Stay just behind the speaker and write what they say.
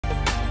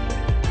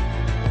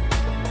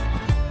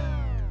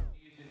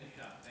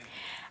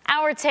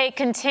Our Take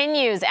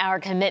continues our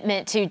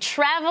commitment to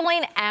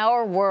traveling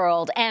our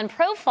world and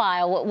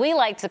profile what we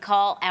like to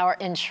call our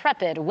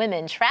intrepid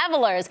women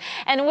travelers.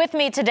 And with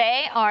me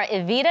today are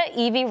Evita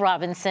Evie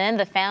Robinson,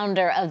 the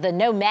founder of the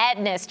No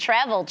Madness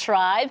Travel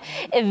Tribe.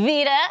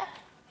 Evita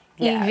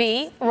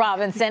Evie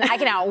Robinson. I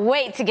cannot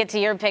wait to get to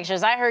your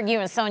pictures. I heard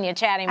you and Sonia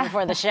chatting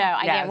before the show.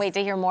 I can't wait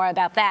to hear more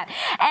about that.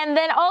 And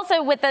then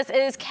also with us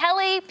is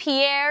Kelly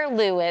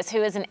Pierre-Louis,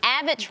 who is an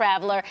avid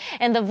traveler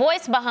and the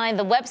voice behind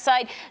the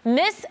website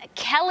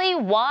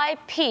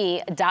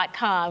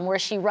MissKellyYP.com, where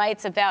she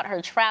writes about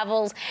her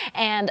travels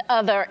and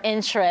other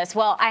interests.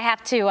 Well, I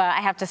have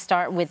to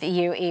start with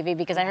you, Evie,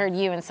 because I heard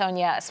you and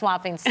Sonia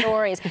swapping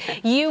stories.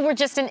 You were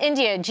just in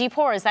India,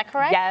 Jaipur, is that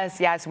correct?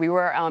 Yes. We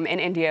were in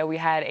India. We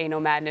had a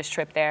No Madness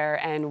trip there,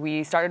 and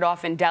we started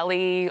off in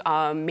Delhi,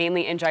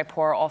 mainly in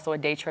Jaipur, also a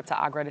day trip to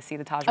Agra to see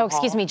the Taj Mahal. Oh,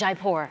 excuse me,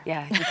 Jaipur.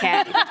 Yeah, you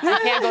can't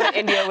go to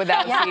India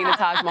without seeing the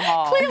Taj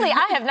Mahal. Clearly,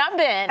 I have not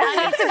been. I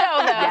need to go,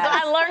 though, so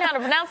I learned how to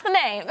pronounce the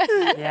name.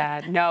 Yeah,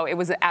 no, it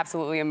was an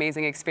absolutely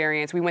amazing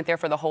experience. We went there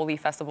for the Holy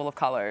Festival of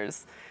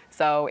Colors.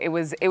 So it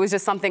was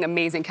just something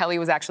amazing. Kelly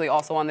was actually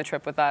also on the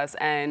trip with us,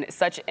 and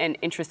such an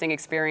interesting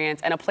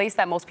experience, and a place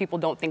that most people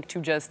don't think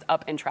to just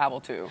up and travel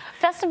to.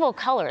 Festival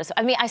colors.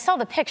 I mean, I saw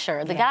the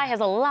picture. The guy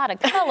has a lot of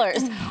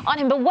colors on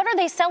him, but what are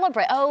they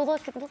celebrating? Oh,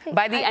 look.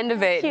 By the end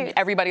of it,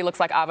 everybody looks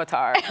like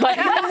Avatar. Like,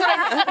 that's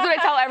what I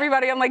tell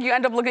everybody. I'm like, you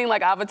end up looking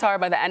like Avatar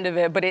by the end of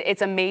it, but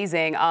it's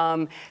amazing.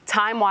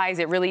 Time-wise,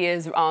 it really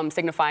is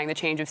signifying the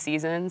change of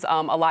seasons.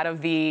 A lot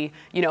of the,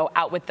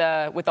 out with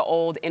the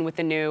old, in with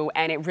the new,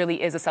 and it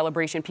really is a celebration.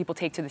 People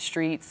take to the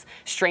streets.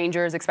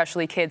 Strangers,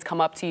 especially kids,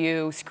 come up to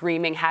you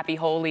screaming Happy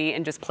Holi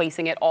and just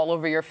placing it all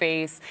over your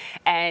face.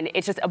 And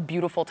it's just a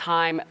beautiful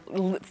time,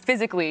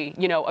 physically,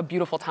 a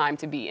beautiful time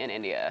to be in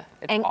India.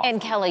 It's awesome.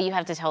 And Kelly, you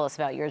have to tell us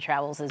about your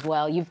travels as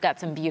well. You've got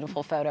some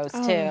beautiful photos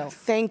too.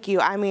 Thank you.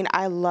 I mean,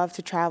 I love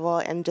to travel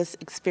and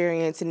just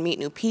experience and meet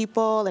new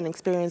people and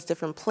experience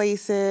different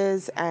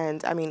places.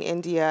 And I mean,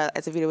 India,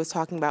 as Evita was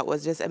talking about,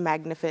 was just a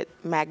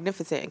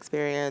magnificent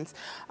experience.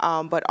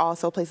 But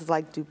also places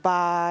like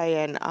Dubai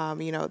and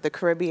the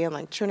Caribbean,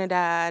 like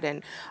Trinidad,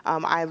 and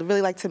I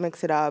really like to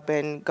mix it up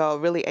and go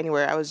really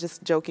anywhere. I was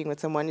just joking with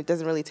someone, it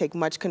doesn't really take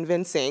much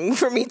convincing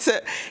for me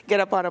to get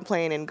up on a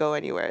plane and go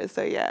anywhere,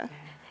 so yeah.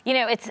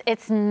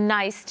 It's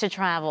nice to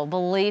travel.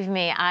 Believe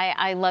me,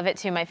 I love it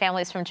too. My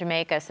family's from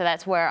Jamaica, so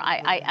that's where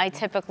I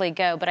typically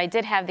go. But I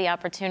did have the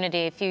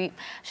opportunity I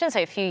shouldn't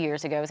say a few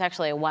years ago, it was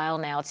actually a while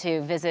now,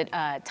 to visit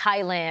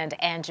Thailand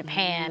and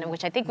Japan,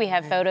 which I think we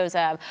have photos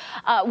of.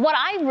 What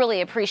I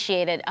really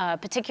appreciated,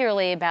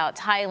 particularly about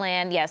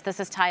Thailand, yes, this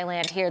is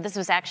Thailand here. This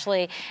was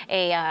actually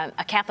a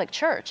Catholic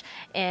church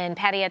in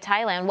Pattaya,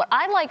 Thailand. What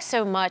I like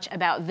so much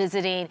about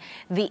visiting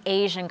the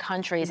Asian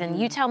countries, and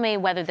you tell me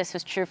whether this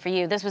was true for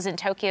you, this was in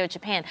Tokyo,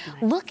 Japan.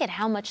 Look at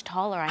how much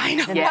taller I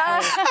am than this lady.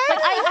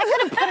 I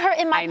could have put her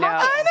in my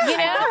pocket,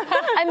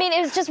 I mean,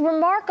 it was just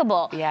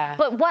remarkable. Yeah.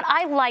 But what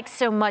I like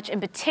so much in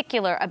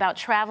particular about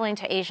traveling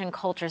to Asian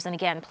cultures, and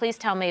again, please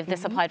tell me if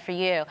this applied for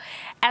you,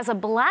 as a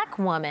black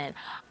woman,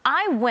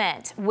 I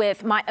went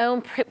with my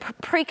own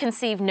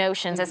preconceived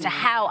notions as to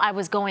how I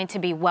was going to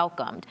be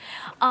welcomed.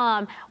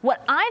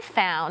 What I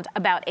found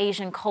about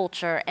Asian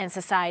culture and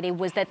society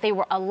was that they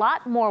were a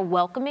lot more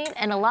welcoming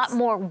and a lot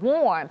more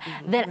warm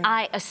than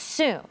I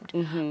assumed.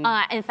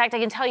 In fact, I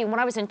can tell you, when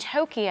I was in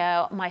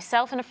Tokyo,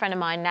 myself and a friend of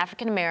mine, an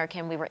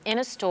African-American, we were in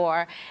a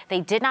store.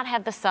 They did not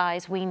have the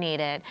size we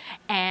needed,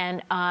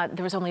 and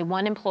there was only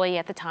one employee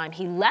at the time.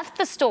 He left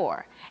the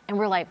store, and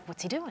we're like,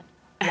 what's he doing?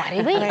 Why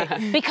did he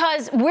leave?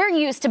 Because we're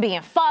used to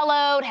being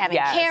followed, having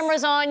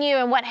cameras on you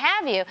and what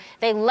have you.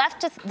 They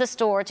left the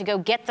store to go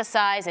get the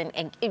size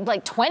in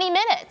like 20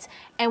 minutes,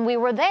 and we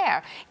were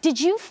there.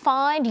 Did you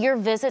find your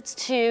visits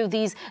to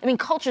these,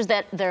 cultures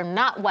that they're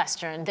not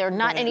Western, they're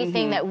not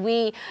anything that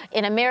we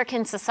in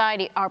American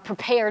society are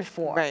prepared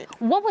for?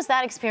 What was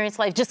that experience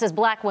like, just as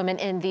black women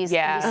in these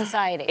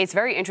societies? It's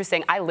very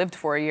interesting. I lived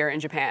for a year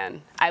in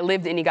Japan. I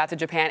lived in Niigata,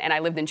 Japan, and I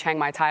lived in Chiang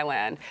Mai,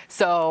 Thailand.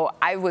 So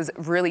I was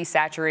really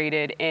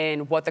saturated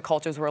in what the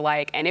cultures were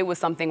like, and it was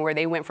something where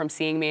they went from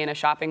seeing me in a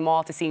shopping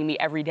mall to seeing me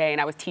every day, and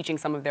I was teaching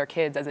some of their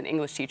kids as an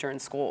English teacher in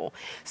school.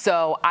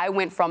 So I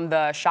went from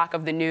the shock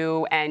of the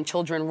new and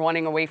children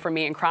running away from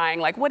me and crying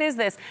like, what is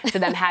this, to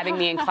them having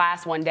me in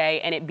class one day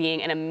and it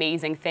being an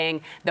amazing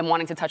thing, them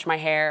wanting to touch my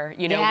hair,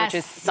 which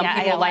is, some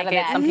people like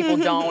it, some people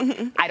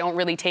don't. I don't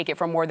really take it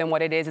for more than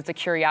what it is. It's a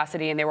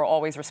curiosity, and they were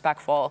always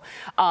respectful.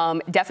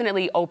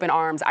 Definitely open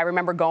arms. I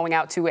remember going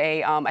out to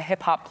a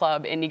hip-hop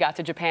club in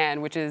Niigata, Japan,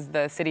 which is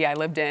the city I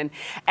lived in,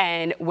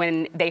 and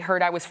when they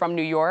heard I was from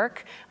New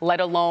York,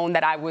 let alone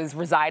that I was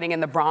residing in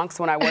the Bronx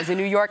when I was in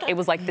New York, it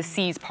was like the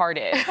seas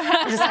parted.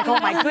 I was just like, oh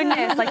my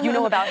goodness, like,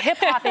 about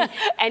hip-hop,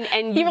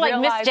 and you were like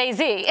Miss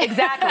Jay-Z.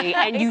 Exactly,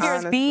 and you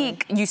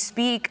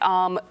speak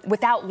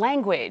without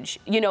language.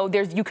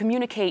 You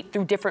communicate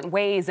through different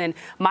ways, and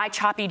my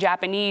choppy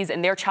Japanese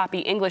and their choppy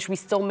English, we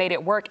still made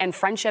it work, and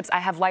friendships, I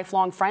have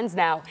lifelong friends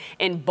now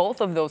in both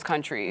both of those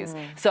countries.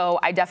 So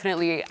I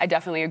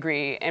definitely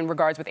agree in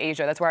regards with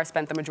Asia. That's where I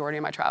spent the majority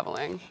of my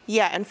traveling.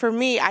 Yeah, and for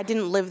me, I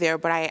didn't live there,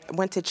 but I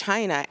went to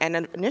China,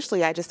 and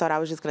initially I just thought I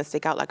was just going to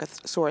stick out like a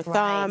sore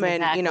thumb,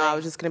 and you know, I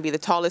was just going to be the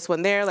tallest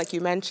one there, like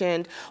you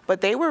mentioned.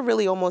 But they were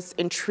really almost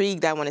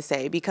intrigued, I want to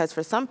say, because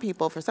for some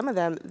people, for some of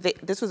them,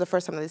 this was the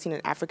first time they'd seen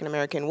an African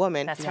American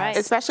woman. That's right.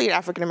 Especially an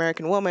African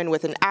American woman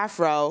with an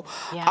afro.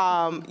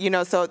 Yeah. You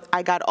know, so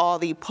I got all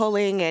the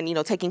pulling and, you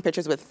know, taking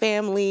pictures with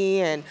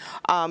family and,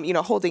 you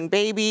know, holding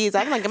babies.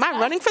 I'm like, am I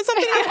running for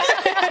something?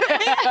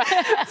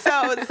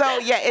 So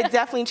yeah, it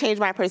definitely changed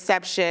my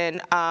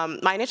perception,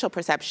 my initial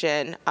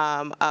perception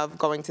of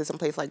going to some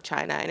place like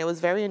China, and it was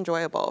very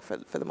enjoyable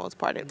for the most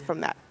part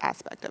from that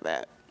aspect of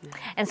it.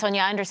 And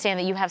Sonia, I understand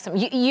that you have some,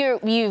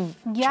 you've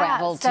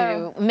traveled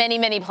to many,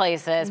 many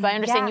places, but I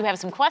understand you have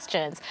some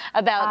questions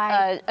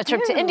about a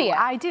trip to India.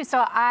 I do.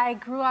 So I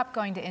grew up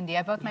going to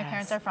India. Both my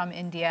parents are from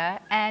India,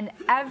 and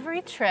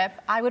every trip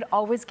I would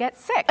always get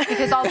sick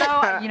because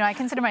although, you know, I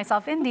consider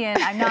myself Indian,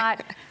 I'm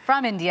not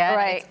from India.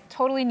 Right. It's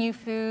totally new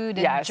food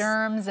and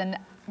germs, and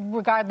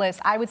regardless,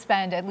 I would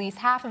spend at least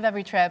half of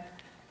every trip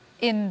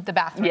in the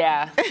bathroom.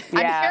 Yeah.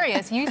 I'm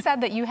curious, you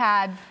said that you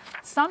had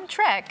some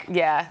trick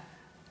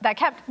that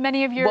kept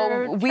many of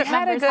your we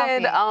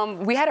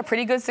had a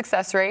pretty good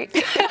success rate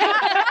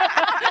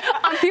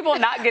on people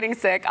not getting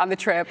sick on the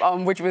trip,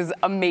 which was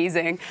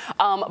amazing.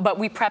 But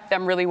we prepped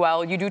them really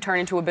well. You do turn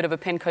into a bit of a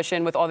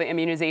pincushion with all the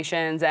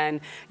immunizations and,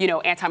 you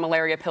know,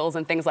 anti-malaria pills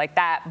and things like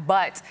that.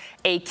 But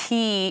a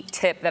key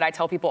tip that I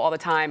tell people all the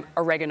time: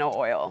 oregano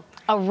oil.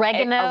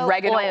 Oregano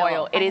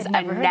oil. It is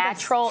a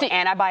natural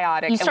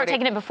antibiotic. You start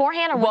taking it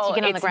beforehand or once you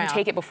get on the ground? You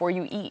take it before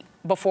you eat,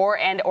 before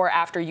and or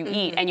after you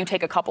eat, and you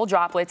take a couple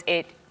droplets.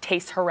 It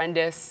tastes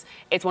horrendous.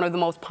 It's one of the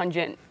most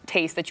pungent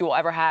tastes that you will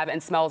ever have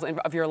and smells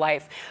of your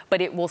life,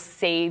 but it will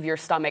save your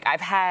stomach.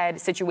 I've had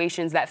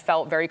situations that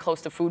felt very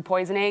close to food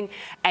poisoning,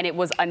 and it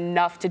was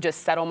enough to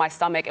just settle my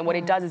stomach. And what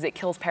it does is it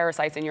kills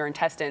parasites in your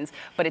intestines,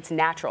 but it's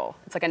natural.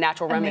 It's like a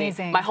natural remedy.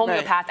 My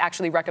homeopath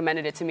actually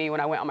recommended it to me when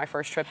I went on my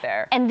first trip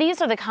there. And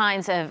these are the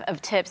kinds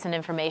of tips and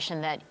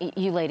information that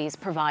you ladies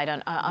provide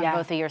on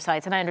both of your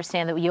sites. And I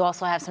understand that you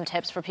also have some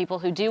tips for people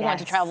who do want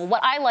to travel.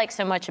 What I like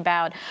so much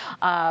about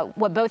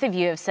what both of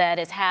you have said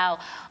is how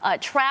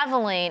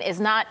traveling is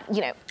not,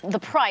 you know, the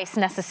price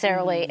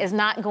necessarily is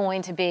not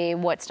going to be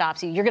what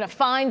stops you. You're going to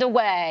find a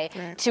way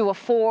to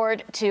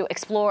afford to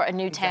explore a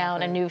new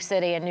town, a new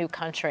city, a new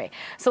country.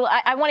 So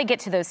I want to get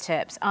to those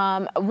tips.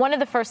 One of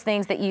the first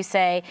things that you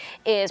say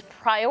is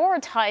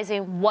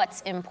prioritizing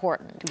what's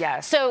important.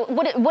 Yes. So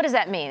what does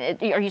that mean?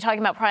 Are you talking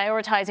about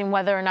prioritizing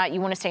whether or not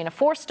you want to stay in a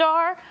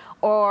 4-star?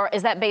 Or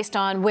is that based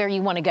on where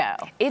you want to go?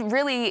 It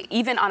really,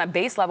 even on a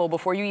base level,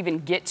 before you even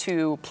get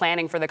to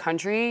planning for the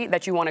country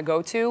that you want to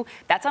go to,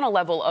 that's on a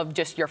level of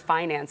just your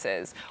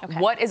finances.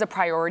 What is a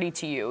priority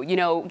to you? You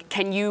know,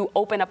 can you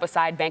open up a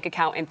side bank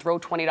account and throw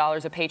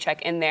 $20 a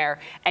paycheck in there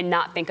and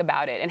not think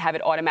about it and have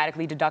it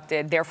automatically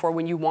deducted? Therefore,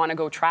 when you want to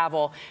go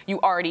travel, you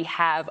already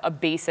have a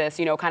basis,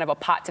 you know, kind of a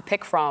pot to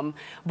pick from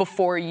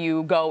before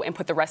you go and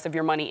put the rest of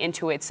your money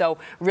into it. So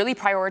really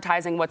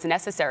prioritizing what's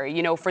necessary.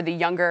 You know, for the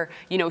younger,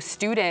 you know,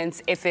 students,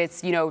 if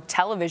it's, you know,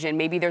 television,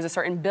 maybe there's a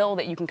certain bill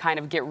that you can kind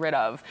of get rid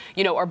of,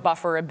 you know, or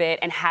buffer a bit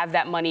and have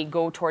that money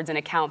go towards an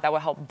account that will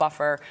help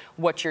buffer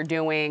what you're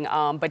doing.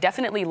 But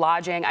definitely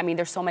lodging, I mean,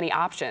 there's so many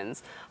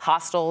options.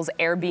 Hostels,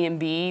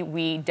 Airbnb,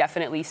 we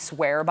definitely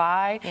swear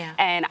by.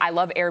 And I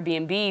love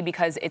Airbnb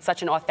because it's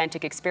such an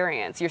authentic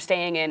experience. You're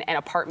staying in an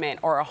apartment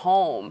or a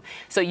home,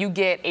 so you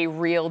get a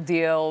real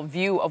deal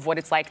view of what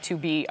it's like to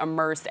be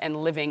immersed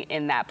and living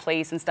in that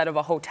place instead of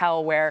a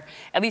hotel where,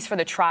 at least for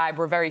the tribe,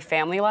 we're very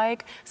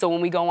family-like. So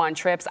when we go on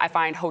trips, I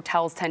find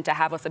hotels tend to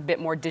have us a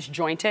bit more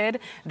disjointed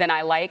than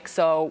I like.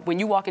 So when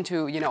you walk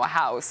into, you know, a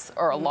house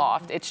or a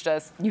loft, it's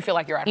just, you feel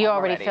like you're at home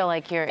already. You already feel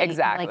like you're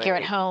like you're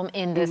at home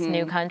in this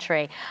new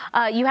country.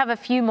 You have a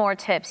few more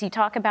tips. You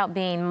talk about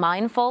being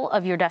mindful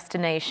of your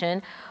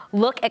destination.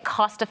 Look at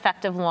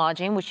cost-effective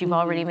lodging, which you've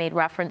already made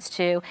reference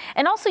to.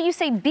 And also you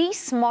say be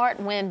smart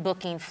when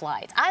booking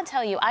flights. I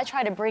tell you, I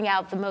try to bring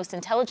out the most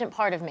intelligent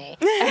part of me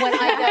when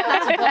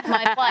I go to book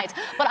my flights.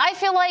 But I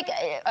feel like,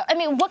 I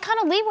mean, what kind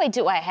of leeway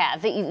do I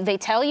have? They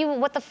tell you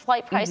what the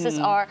flight prices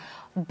are.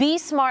 Be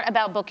smart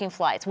about booking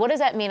flights. What does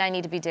that mean I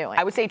need to be doing?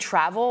 I would say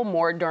travel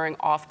more during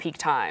off-peak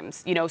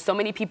times. You know, so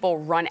many people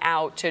run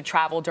out to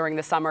travel during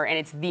the summer, and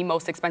it's the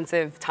most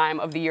expensive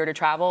time of the year to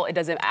travel.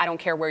 I don't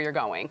care where you're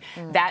going.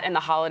 That and the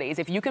holidays.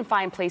 If you can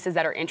find places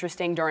that are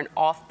interesting during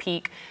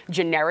off-peak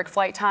generic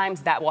flight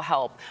times, that will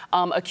help.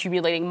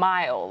 Accumulating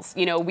miles.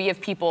 You know, we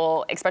have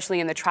people,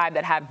 especially in the tribe,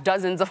 that have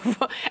dozens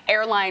of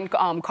airline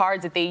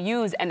cards that they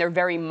use, and they're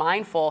very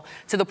mindful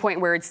to the point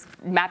where it's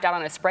mapped out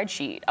on a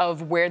spreadsheet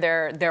of where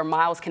their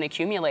miles can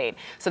accumulate.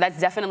 So that's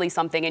definitely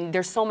something. And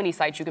there's so many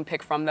sites you can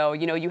pick from, though.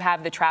 You know, you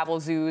have the travel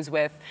zoos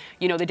with,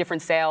 you know, the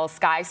different sales.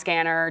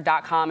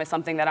 Skyscanner.com is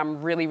something that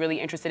I'm really, really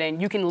interested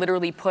in. You can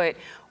literally put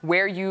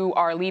where you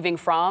are leaving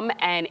from,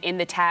 and in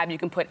the tab you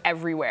can put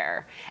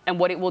everywhere. And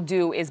what it will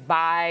do is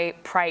by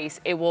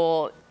price, it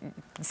will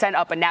send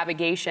up a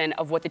navigation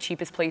of what the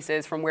cheapest place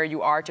is from where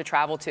you are to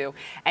travel to.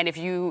 And if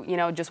you,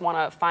 just want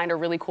to find a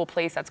really cool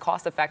place that's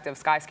cost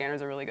effective, Skyscanner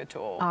is a really good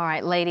tool. All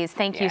right, ladies,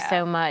 thank you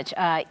so much.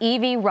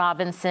 Evie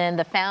Robinson,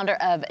 the founder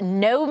of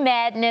No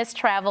Madness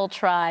Travel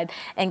Tribe,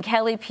 and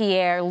Kelly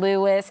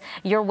Pierre-Louis.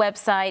 Your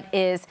website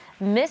is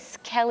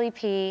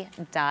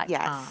MissKellyP.com.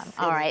 Yes.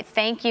 All right,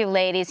 thank you,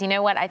 ladies. You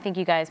know what? I think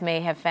you guys may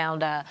have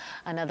found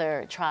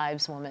another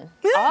tribeswoman.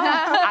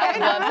 I'd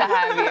love to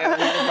have you.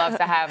 I'd love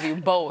to have you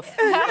both.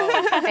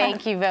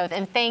 Thank you both.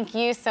 And thank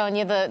you,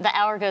 Sonia. The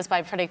hour goes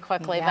by pretty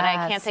quickly, but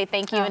I can't say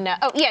thank you enough.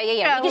 Oh,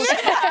 yeah. But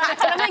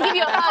I'm going to give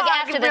you a hug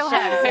after the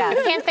show. Yeah.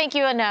 Can't thank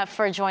you enough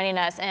for joining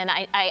us, and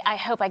I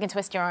hope I can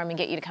twist your arm and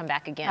get you to come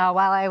back again. Oh,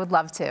 well, I would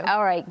love to.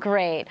 All right,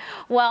 great.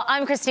 Well,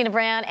 I'm Christina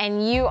Brown,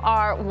 and you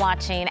are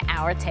watching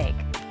Our Take.